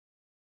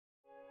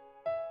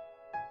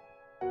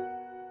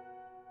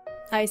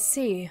I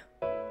see.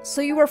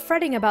 So you were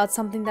fretting about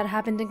something that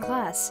happened in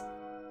class.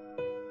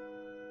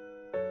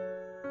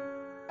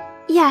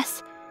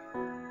 Yes.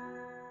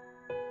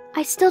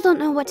 I still don't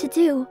know what to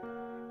do.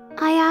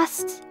 I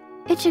asked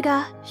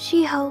Ichika,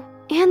 Shiho,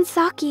 and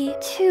Saki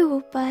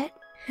too, but...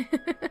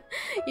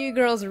 You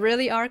girls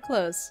really are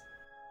close.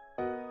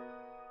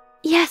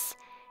 Yes,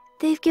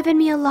 they've given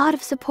me a lot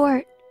of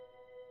support.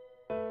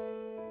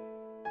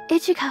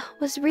 Ichika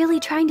was really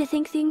trying to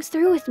think things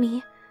through with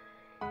me.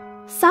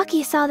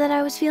 Saki saw that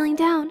I was feeling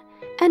down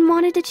and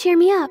wanted to cheer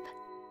me up.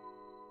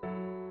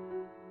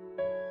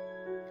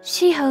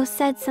 Shiho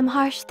said some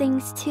harsh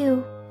things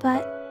too,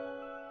 but...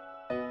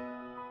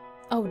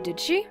 Oh, did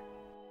she?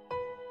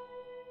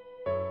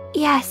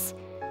 Yes,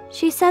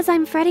 she says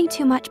I'm fretting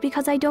too much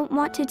because I don't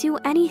want to do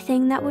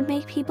anything that would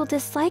make people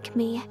dislike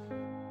me.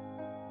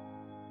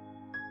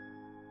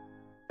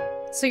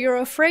 So you're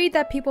afraid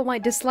that people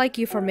might dislike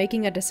you for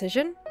making a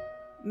decision?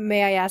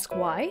 May I ask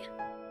why?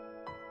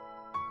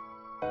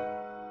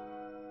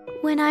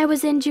 When I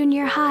was in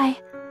junior high,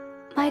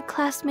 my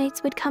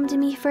classmates would come to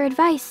me for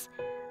advice,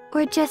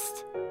 or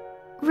just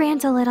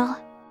rant a little.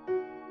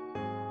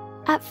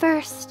 At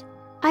first,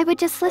 I would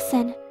just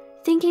listen,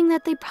 thinking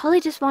that they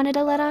probably just wanted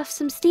to let off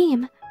some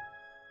steam.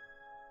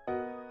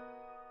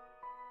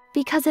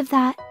 Because of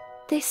that,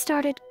 they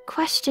started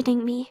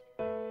questioning me,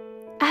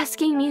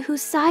 asking me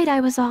whose side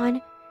I was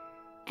on,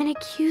 and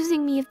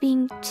accusing me of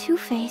being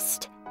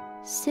two-faced.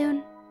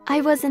 Soon, I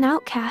was an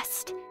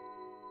outcast.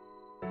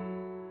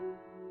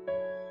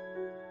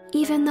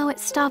 Even though it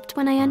stopped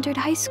when I entered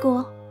high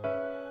school,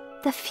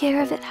 the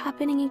fear of it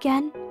happening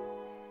again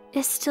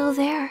is still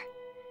there,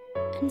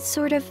 and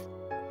sort of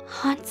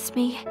haunts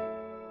me.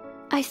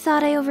 I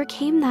thought I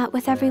overcame that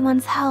with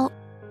everyone's help,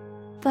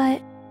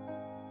 but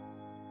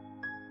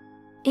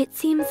it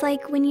seems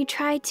like when you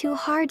try too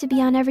hard to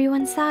be on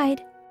everyone's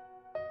side.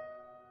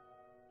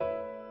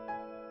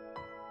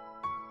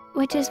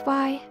 Which is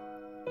why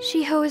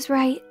Shiho is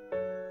right.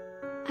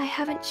 I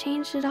haven't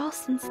changed at all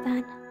since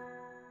then.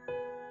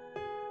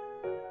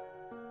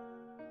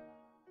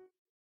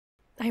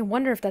 I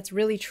wonder if that's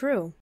really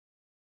true.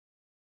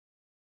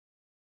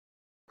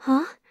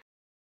 Huh?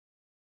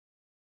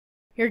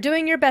 You're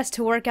doing your best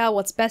to work out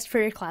what's best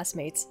for your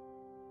classmates.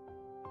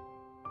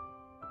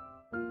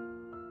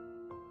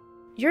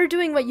 You're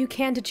doing what you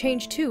can to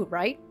change too,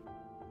 right?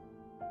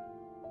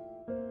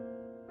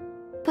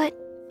 But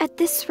at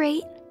this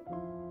rate...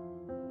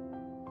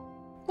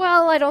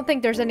 Well, I don't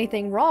think there's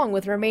anything wrong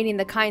with remaining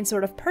the kind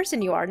sort of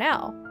person you are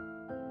now.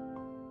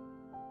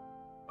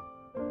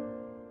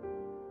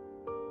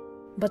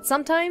 But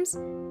sometimes,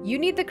 you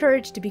need the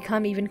courage to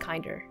become even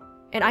kinder.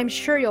 And I'm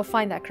sure you'll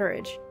find that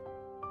courage.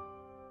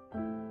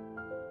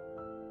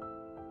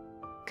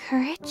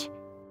 Courage?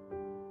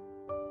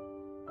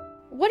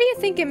 What do you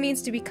think it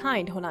means to be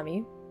kind,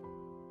 Honami?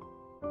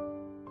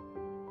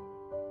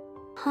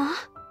 Huh?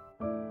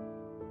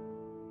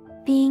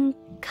 Being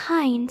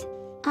kind.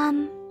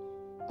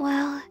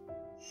 Well...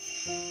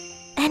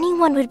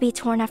 Anyone would be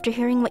torn after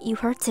hearing what you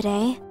heard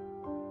today.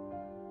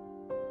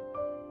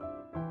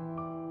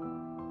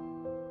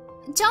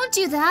 Don't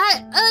do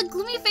that! A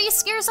gloomy face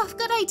scares off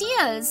good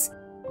ideas!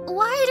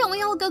 Why don't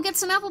we all go get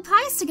some apple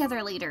pies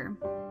together later?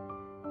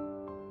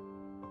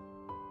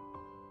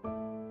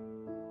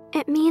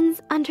 It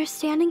means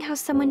understanding how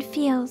someone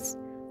feels,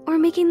 or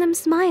making them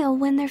smile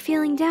when they're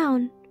feeling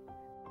down.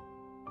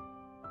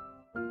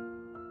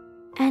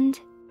 And...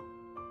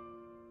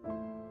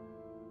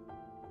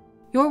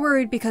 You're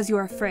worried because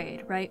you're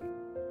afraid, right?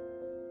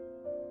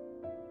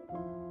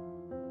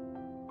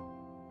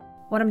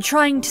 What I'm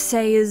trying to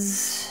say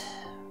is...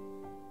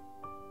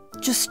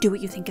 just do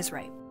what you think is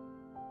right.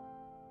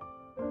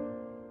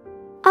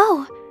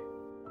 Oh!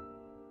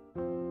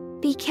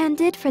 Be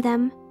candid for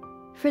them,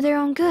 for their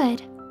own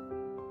good.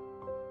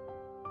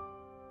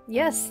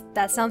 Yes,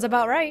 that sounds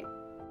about right.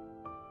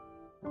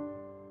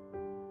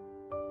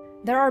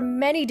 There are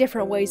many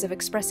different ways of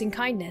expressing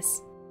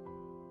kindness.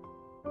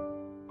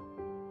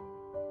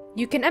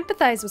 You can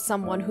empathize with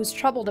someone who's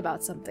troubled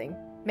about something,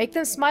 make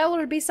them smile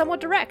or be somewhat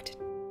direct.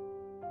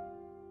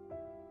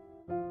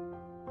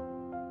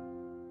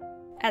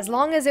 As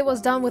long as it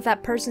was done with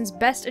that person's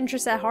best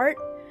interest at heart,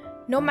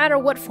 no matter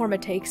what form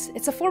it takes,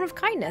 it's a form of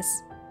kindness.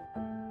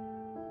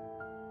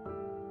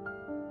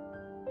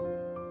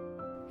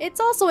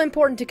 It's also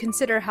important to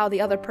consider how the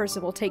other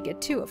person will take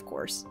it too, of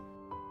course.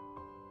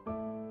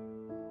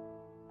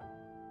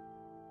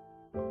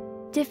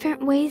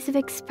 Different ways of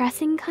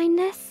expressing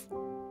kindness?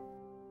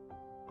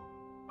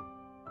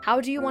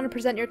 How do you want to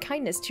present your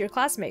kindness to your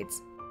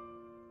classmates?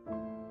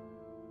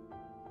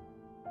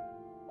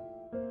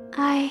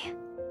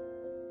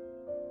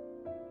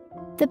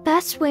 The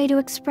best way to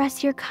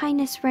express your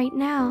kindness right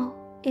now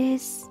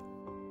is...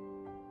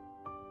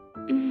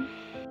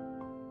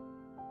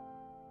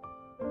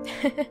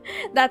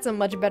 That's a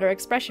much better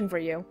expression for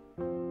you.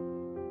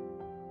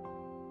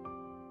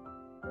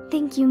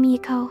 Thank you,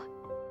 MEIKO.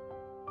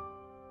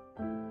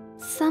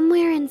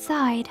 Somewhere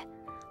inside,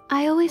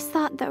 I always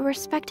thought that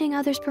respecting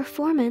others'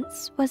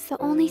 performance was the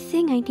only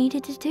thing I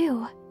needed to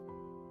do.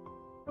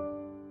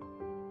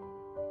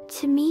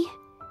 To me,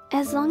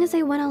 as long as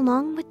I went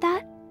along with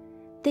that,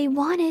 they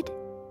wanted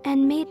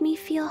and made me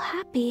feel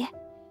happy.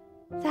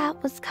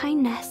 That was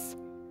kindness.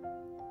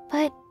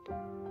 But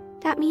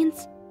that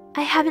means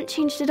I haven't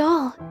changed at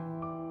all.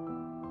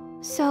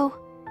 So,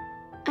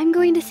 I'm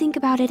going to think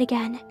about it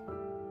again.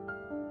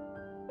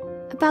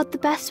 About the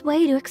best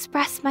way to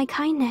express my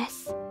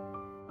kindness.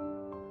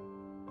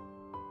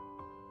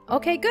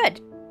 Okay,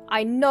 good.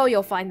 I know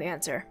you'll find the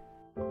answer.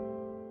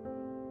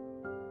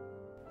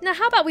 Now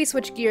how about we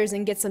switch gears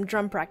and get some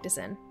drum practice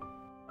in?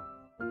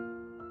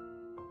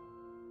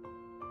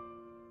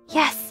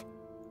 Yes,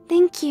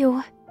 thank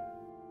you.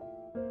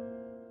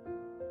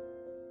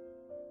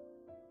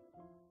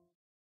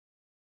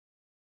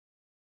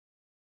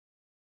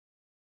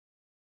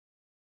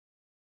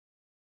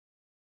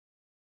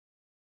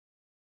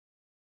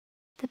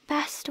 The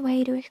best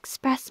way to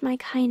express my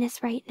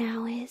kindness right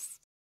now is...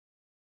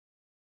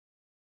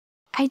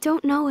 I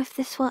don't know if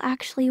this will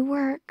actually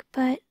work,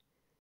 but...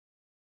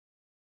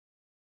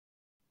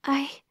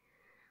 I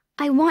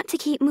want to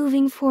keep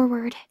moving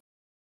forward.